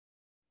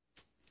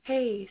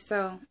Hey,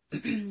 so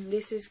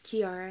this is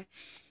Kiara,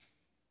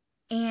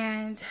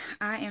 and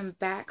I am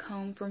back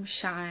home from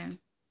Shine.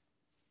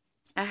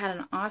 I had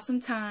an awesome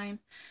time.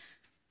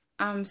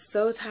 I'm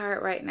so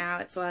tired right now.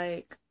 It's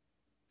like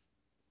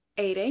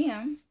 8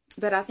 a.m.,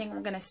 but I think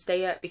I'm gonna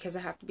stay up because I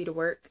have to be to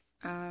work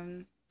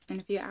in a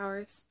few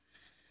hours.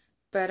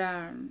 But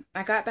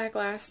I got back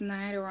last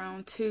night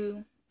around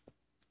 2,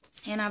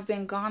 and I've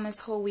been gone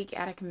this whole week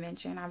at a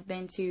convention. I've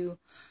been to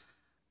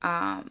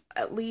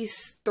at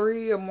least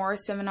 3 or more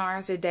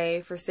seminars a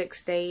day for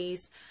 6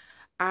 days.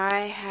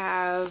 I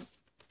have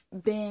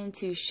been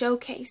to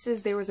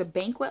showcases. There was a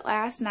banquet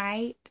last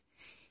night,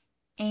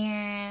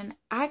 and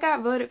I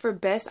got voted for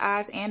Best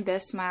Eyes and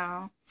Best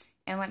Smile.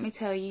 And let me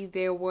tell you,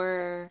 there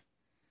were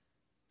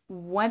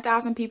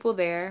 1,000 people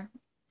there,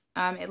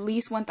 at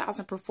least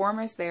 1,000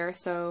 performers there.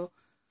 So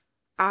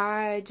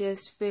I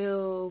just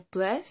feel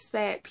blessed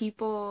that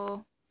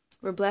people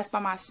were blessed by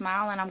my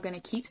smile, and I'm going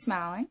to keep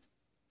smiling.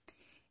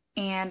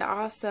 And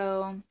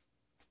also,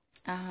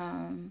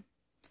 I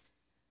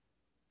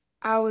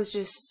was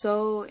just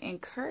so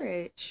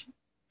encouraged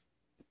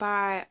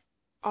by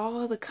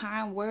all the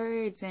kind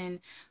words and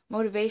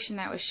motivation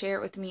that was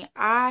shared with me.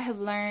 I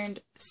have learned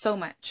so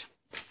much.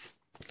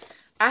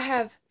 I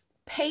have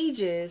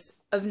pages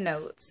of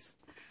notes.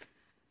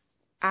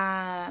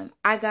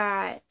 I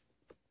got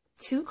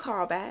 2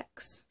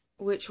 callbacks,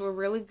 which were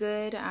really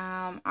good.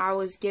 I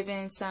was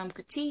given some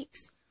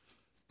critiques.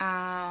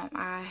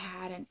 I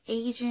had an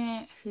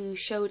agent who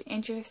showed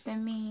interest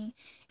in me,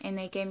 and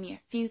they gave me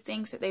a few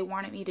things that they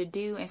wanted me to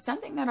do. And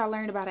something that I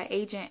learned about an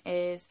agent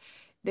is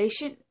they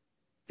should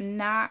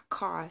not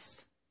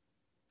cost.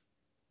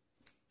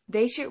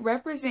 They should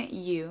represent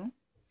you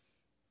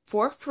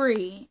for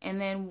free,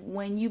 and then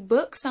when you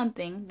book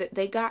something that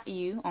they got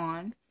you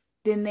on,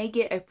 then they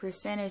get a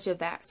percentage of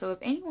that. So if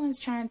anyone's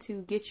trying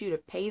to get you to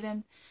pay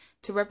them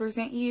to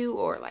represent you,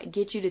 or like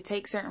get you to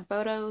take certain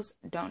photos,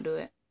 don't do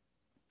it.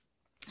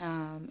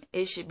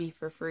 It should be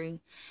for free,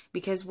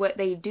 because what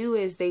they do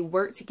is they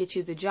work to get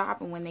you the job,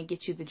 and when they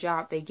get you the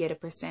job, they get a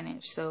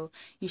percentage. So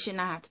you should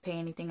not have to pay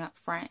anything up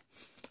front.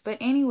 But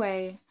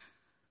anyway,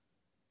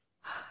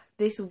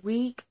 this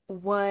week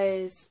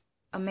was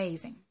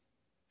amazing.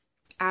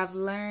 I've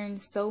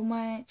learned so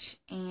much,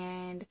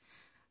 and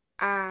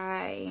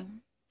I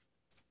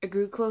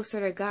grew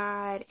closer to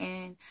God.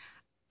 And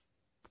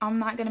I'm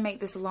not going to make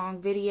this a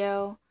long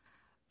video.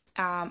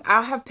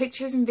 I'll have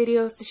pictures and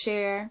videos to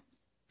share.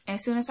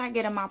 As soon as I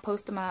get them, I'll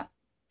post them up.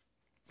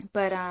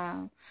 But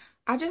I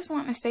just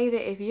want to say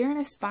that if you're an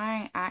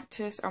aspiring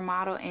actress or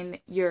model and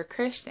you're a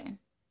Christian,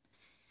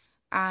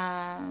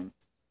 that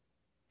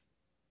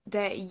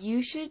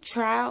you should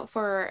try out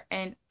for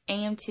an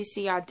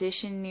AMTC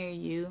audition near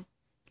you.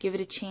 Give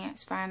it a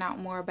chance. Find out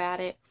more about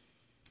it.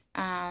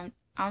 I'm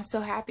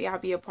so happy I'll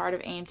be a part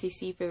of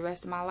AMTC for the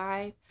rest of my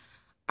life.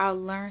 I'll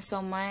learn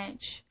so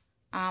much.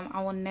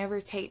 I will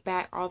never take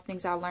back all the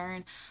things I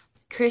learned.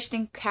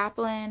 Christian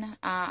Kaplan,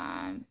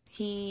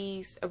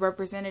 he's a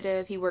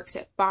representative. He works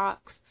at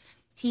Fox.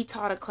 He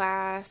taught a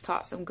class,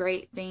 taught some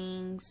great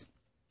things.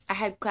 I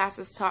had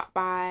classes taught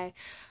by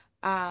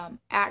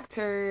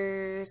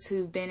actors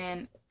who've been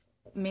in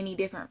many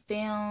different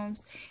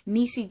films.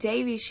 Niecy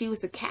Davies, she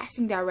was a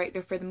casting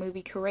director for the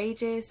movie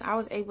Courageous. I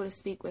was able to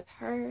speak with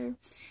her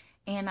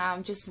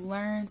and just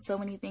learn so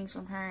many things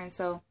from her. And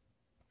so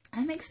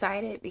I'm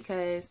excited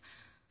because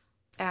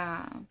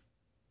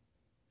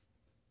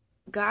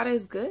God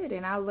is good,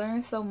 and I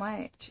learned so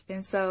much.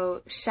 And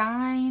so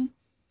Shine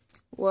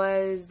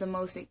was the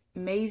most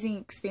amazing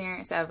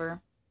experience ever.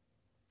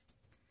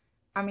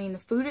 I mean, the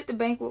food at the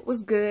banquet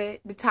was good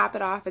to top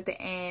it off at the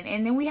end.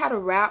 And then we had a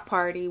rap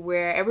party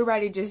where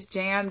everybody just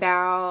jammed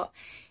out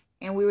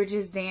and we were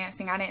just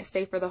dancing. I didn't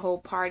stay for the whole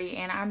party,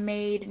 and I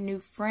made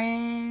new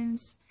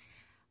friends.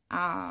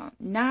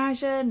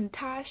 Naja,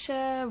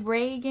 Natasha,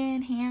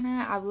 Reagan,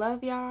 Hannah, I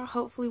love y'all.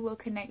 Hopefully we'll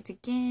connect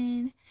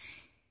again.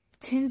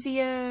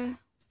 Tenzia,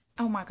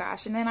 oh my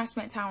gosh. And then I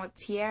spent time with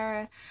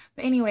Tiara.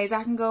 But anyways,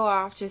 I can go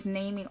off just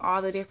naming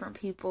all the different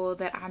people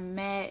that I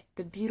met,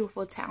 the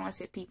beautiful,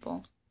 talented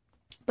people.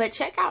 But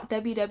check out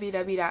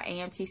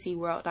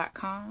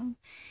www.amtcworld.com.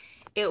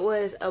 It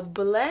was a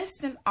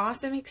blessed and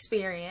awesome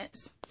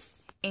experience,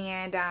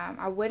 and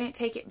I wouldn't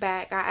take it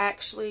back. I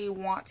actually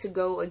want to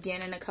go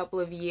again in a couple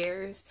of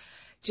years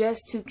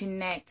just to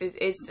connect.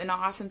 It's an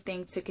awesome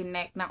thing to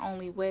connect not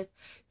only with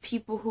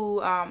people who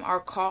are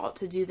called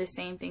to do the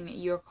same thing that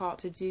you're called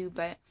to do,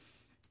 but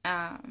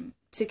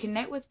to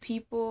connect with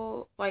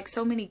people like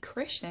so many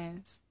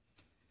Christians.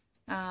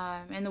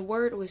 And the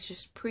word was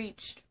just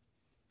preached,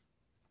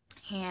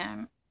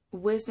 and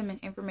wisdom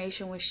and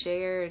information was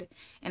shared.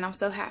 And I'm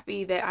so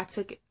happy that I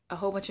took a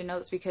whole bunch of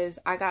notes, because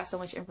I got so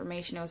much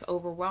information. It was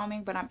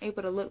overwhelming, but I'm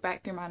able to look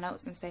back through my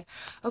notes and say,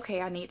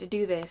 okay, I need to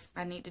do this.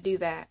 I need to do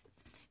that.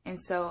 And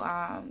so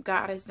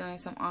God is doing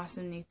some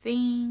awesome new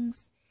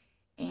things.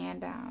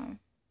 And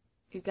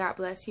God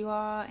bless you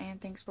all,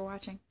 and thanks for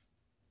watching.